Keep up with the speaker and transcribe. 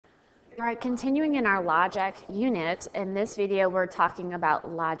All right, continuing in our logic unit, in this video we're talking about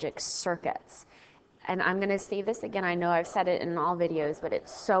logic circuits. And I'm going to say this again, I know I've said it in all videos, but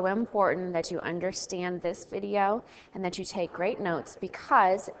it's so important that you understand this video and that you take great notes,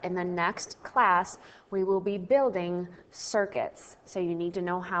 because in the next class we will be building circuits. So you need to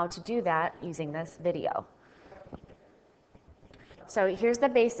know how to do that using this video. So here's the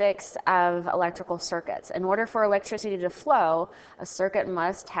basics of electrical circuits. In order for electricity to flow, a circuit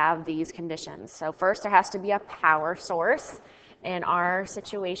must have these conditions. So first, there has to be a power source. In our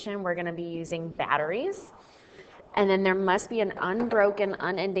situation, we're going to be using batteries. And then there must be an unbroken,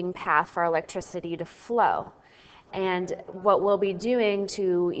 unending path for electricity to flow. And what we'll be doing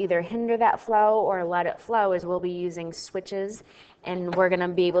to either hinder that flow or let it flow is we'll be using switches, and we're going to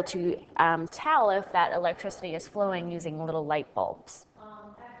be able to tell if that electricity is flowing using little light bulbs.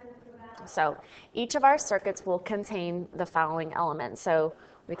 So each of our circuits will contain the following elements. So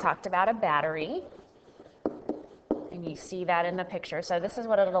we talked about a battery, and you see that in the picture. So this is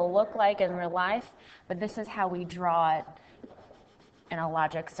what it'll look like in real life, but this is how we draw it in a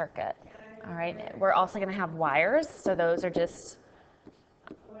logic circuit. All right, we're also going to have wires, so those are just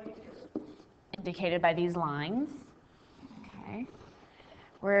indicated by these lines. Okay.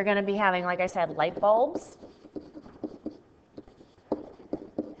 We're going to be having, like I said, light bulbs,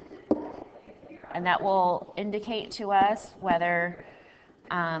 and that will indicate to us whether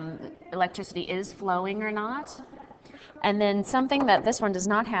electricity is flowing or not. And then something that this one does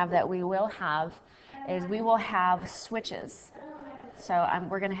not have that we will have is we will have switches. So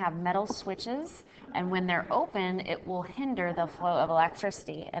we're going to have metal switches, and when they're open, it will hinder the flow of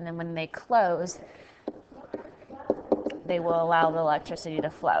electricity. And then when they close, they will allow the electricity to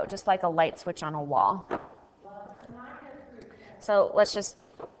flow, just like a light switch on a wall. So let's just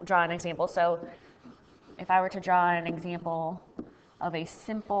draw an example. So if I were to draw an example of a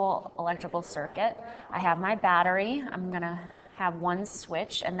simple electrical circuit, I have my battery. I'm going to have one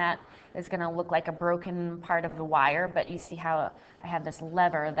switch, and that is going to look like a broken part of the wire, but you see how I have this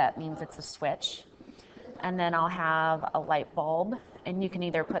lever, that means it's a switch. And then I'll have a light bulb, and you can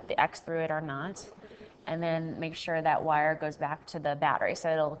either put the X through it or not, and then make sure that wire goes back to the battery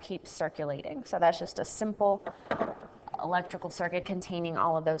so it'll keep circulating. So that's just a simple electrical circuit containing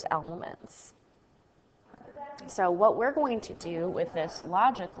all of those elements. So what we're going to do with this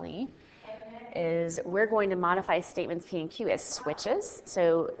logically is we're going to modify statements P and Q as switches.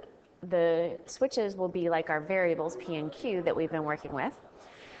 So the switches will be like our variables P and Q that we've been working with.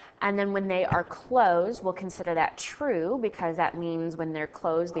 And then when they are closed, we'll consider that true, because that means when they're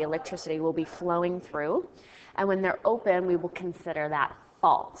closed, the electricity will be flowing through. And when they're open, we will consider that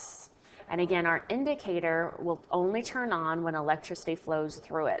false. And again, our indicator will only turn on when electricity flows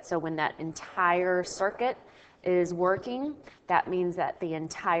through it. So when that entire circuit is working, that means that the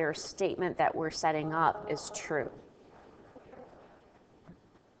entire statement that we're setting up is true.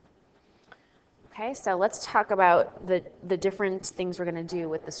 Okay, so let's talk about the different things we're going to do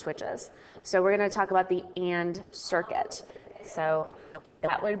with the switches. So we're going to talk about the AND circuit. So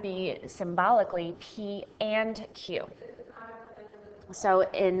that would be symbolically P and Q. So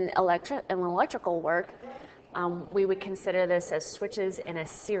in electrical work, we would consider this as switches in a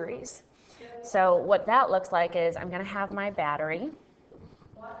series. So what that looks like is I'm going to have my battery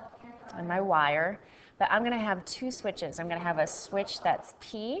and my wire, but I'm going to have two switches. I'm going to have a switch that's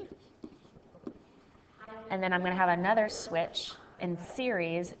P, and then I'm going to have another switch in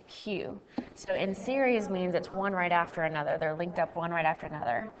series, Q. So in series means it's one right after another. They're linked up one right after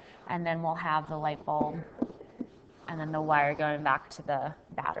another. And then we'll have the light bulb and then the wire going back to the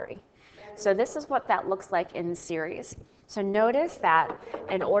battery. So this is what that looks like in series. So notice that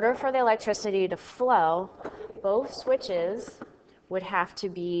in order for the electricity to flow, both switches would have to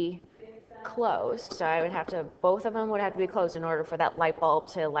be closed. So both of them would have to be closed in order for that light bulb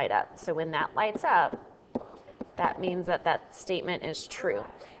to light up. So when that lights up, that means that that statement is true.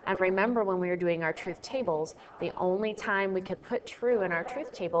 And remember, when we were doing our truth tables, the only time we could put true in our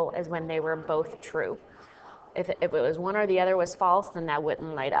truth table is when they were both true. If it was one or the other was false, then that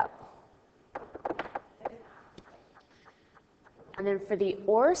wouldn't light up. And then for the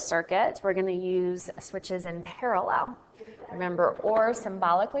OR circuit, we're going to use switches in parallel. Remember, OR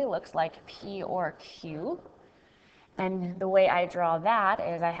symbolically looks like P or Q. And the way I draw that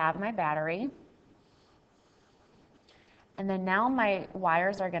is I have my battery. And then now my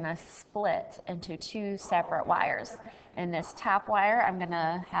wires are going to split into two separate wires. In this top wire, I'm going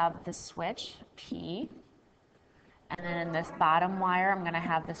to have the switch P. And then in this bottom wire, I'm going to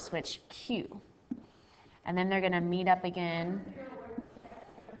have the switch Q. And then they're going to meet up again.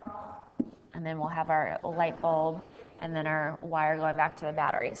 And then we'll have our light bulb and then our wire going back to the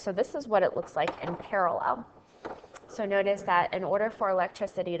battery. So this is what it looks like in parallel. So notice that in order for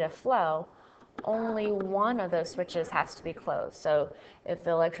electricity to flow, only one of those switches has to be closed. So if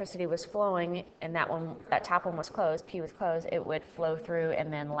the electricity was flowing and that top one was closed, P was closed, it would flow through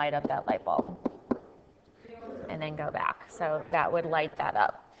and then light up that light bulb and then go back. So that would light that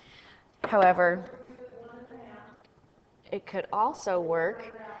up. However, it could also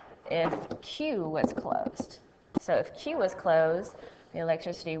work if Q was closed. So if Q was closed, the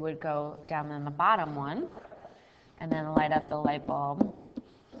electricity would go down in the bottom one and then light up the light bulb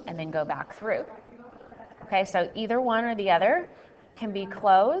and then go back through. Okay, so either one or the other can be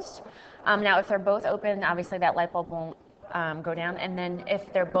closed. Now, if they're both open, obviously that light bulb won't go down. And then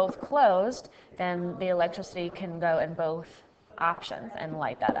if they're both closed, then the electricity can go in both options and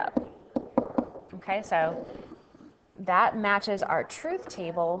light that up. Okay, so that matches our truth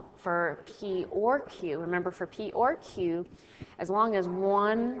table for P or Q. Remember, for P or Q, as long as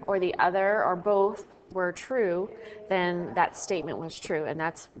one or the other or both were true, then that statement was true. And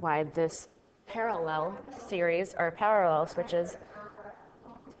that's why this parallel series or parallel switches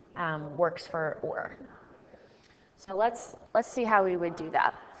works for OR. So let's see how we would do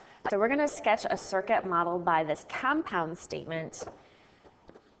that. So we're going to sketch a circuit modeled by this compound statement,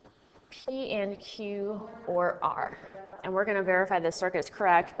 P and Q or R. And we're going to verify the circuit is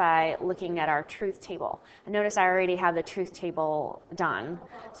correct by looking at our truth table. And notice I already have the truth table done,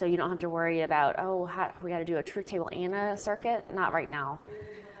 so you don't have to worry about, we got to do a truth table and a circuit. Not right now.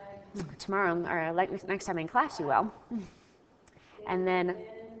 Tomorrow, or like next time in class, you will. And then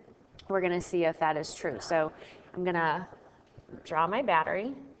we're going to see if that is true. So I'm going to draw my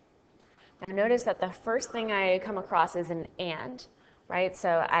battery. Now notice that the first thing I come across is an AND, right?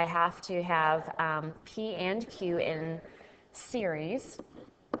 So I have to have P and Q in series.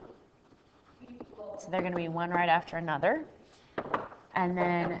 So they're going to be one right after another. And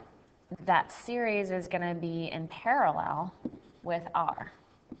then that series is going to be in parallel with R.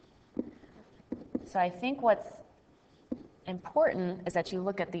 So I think what's important is that you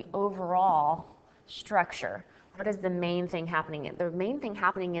look at the overall structure. What is the main thing happening? The main thing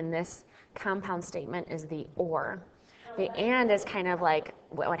happening in this compound statement is the OR. The AND is kind of like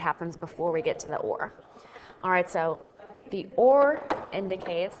what happens before we get to the OR. All right, so the OR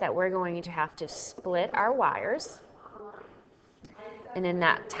indicates that we're going to have to split our wires. And in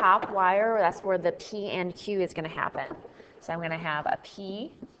that top wire, that's where the P and Q is going to happen. So I'm going to have a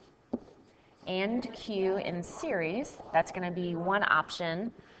P and Q in series. That's going to be one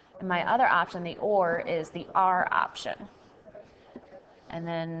option. And my other option, the OR, is the R option. And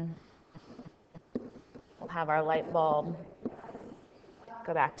then we'll have our light bulb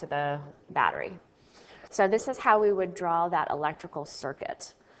go back to the battery. So this is how we would draw that electrical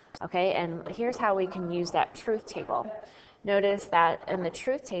circuit. Okay, and here's how we can use that truth table. Notice that in the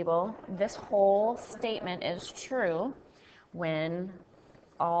truth table, this whole statement is true when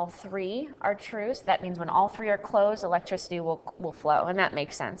all three are true. So that means when all three are closed, electricity will flow, and that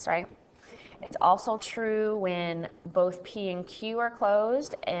makes sense, right? It's also true when both P and Q are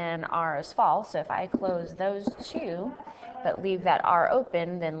closed and R is false. So if I close those two but leave that R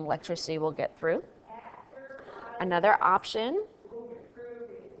open, then electricity will get through. Another option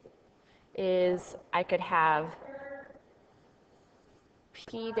is I could have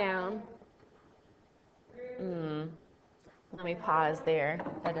P down. Let me pause there.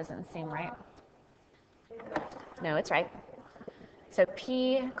 That doesn't seem right. No, it's right. So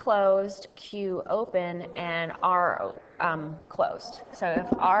P closed, Q open, and R closed. So if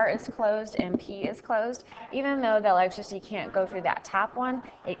R is closed and P is closed, even though the electricity can't go through that top one,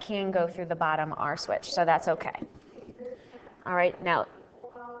 it can go through the bottom R switch. So that's okay. All right, now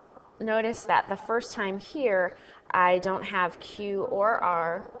notice that the first time here, I don't have Q or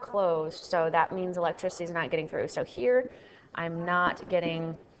R closed, so that means electricity is not getting through. So here, I'm not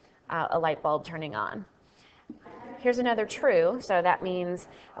getting a light bulb turning on. Here's another true, so that means,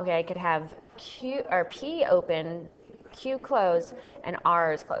 okay, I could have Q or P open, Q closed, and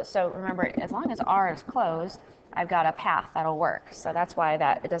R is closed. So remember, as long as R is closed, I've got a path that'll work. So that's why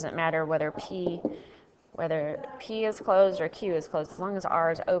it doesn't matter whether P is closed or Q is closed. As long as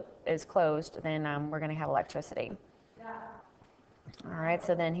R is closed, then we're going to have electricity. All right,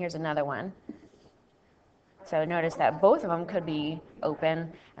 so then here's another one. So notice that both of them could be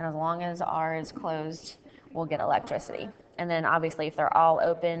open, and as long as R is closed, we'll get electricity. And then obviously if they're all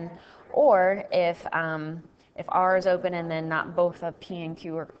open, or if R is open and then not both of P and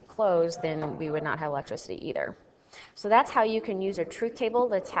Q are closed, then we would not have electricity either. So that's how you can use a truth table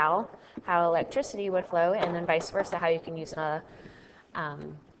to tell how electricity would flow, and then vice versa, how you can use a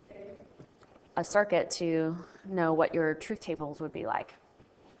a circuit to know what your truth tables would be like.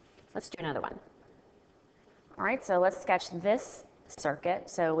 Let's do another one. All right, so let's sketch this circuit.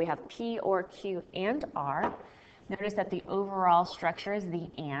 So we have P or Q and R. Notice that the overall structure is the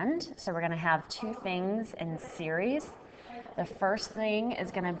AND. So we're going to have two things in series. The first thing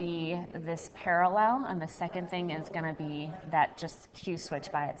is going to be this parallel, and the second thing is going to be that just Q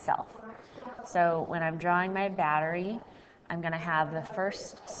switch by itself. So when I'm drawing my battery, I'm going to have the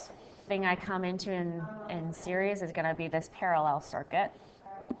first thing I come into in series is going to be this parallel circuit.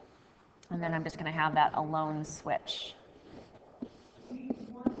 And then I'm just going to have that alone switch.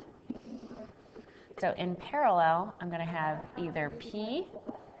 So in parallel, I'm going to have either P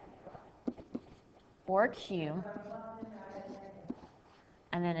or Q.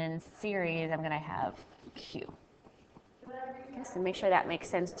 And then in series, I'm going to have Q. Okay, so make sure that makes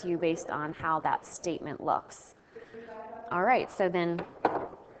sense to you based on how that statement looks. All right, so then,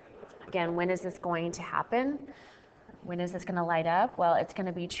 again, when is this going to happen? When is this going to light up? Well, it's going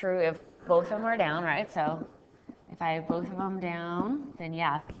to be true if both of them are down, right? So if I have both of them down, then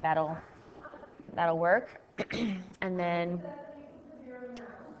yeah, that'll work. And then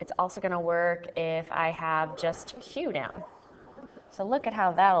it's also going to work if I have just Q down. So look at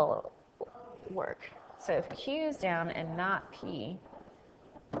how that'll work. So if Q is down and not P,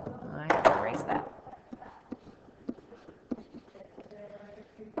 I have to erase that.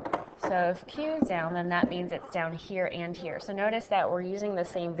 So if Q is down, then that means it's down here and here. So notice that we're using the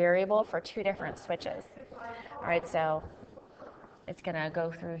same variable for two different switches. All right, so it's going to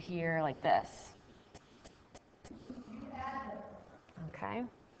go through here like this. Okay.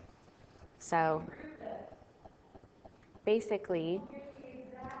 So basically,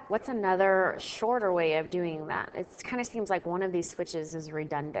 what's another shorter way of doing that? It kind of seems like one of these switches is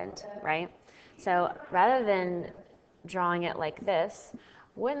redundant, right? So rather than drawing it like this,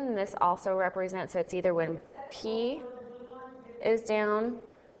 wouldn't this also represent, so it's either when P is down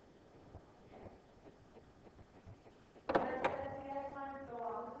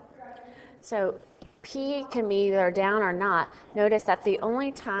so P can be either down or not. Notice that the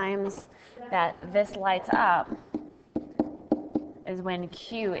only times that this lights up is when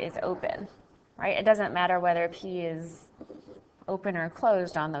Q is open, right? It doesn't matter whether P is open or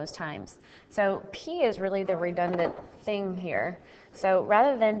closed on those times. So P is really the redundant thing here. So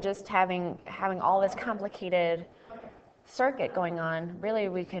rather than just having all this complicated circuit going on, really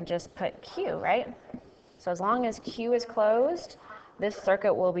we can just put Q, right? So as long as Q is closed, this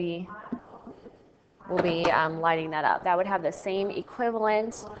circuit will be lighting that up. That would have the same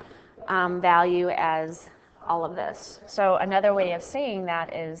equivalent value as all of this. So another way of saying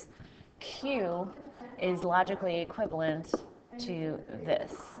that is Q is logically equivalent to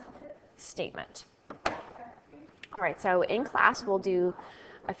this statement. All right, so in class we'll do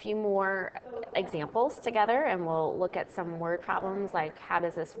a few more examples together, and we'll look at some word problems like how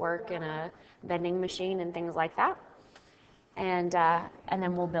does this work in a vending machine and things like that. And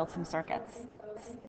then we'll build some circuits.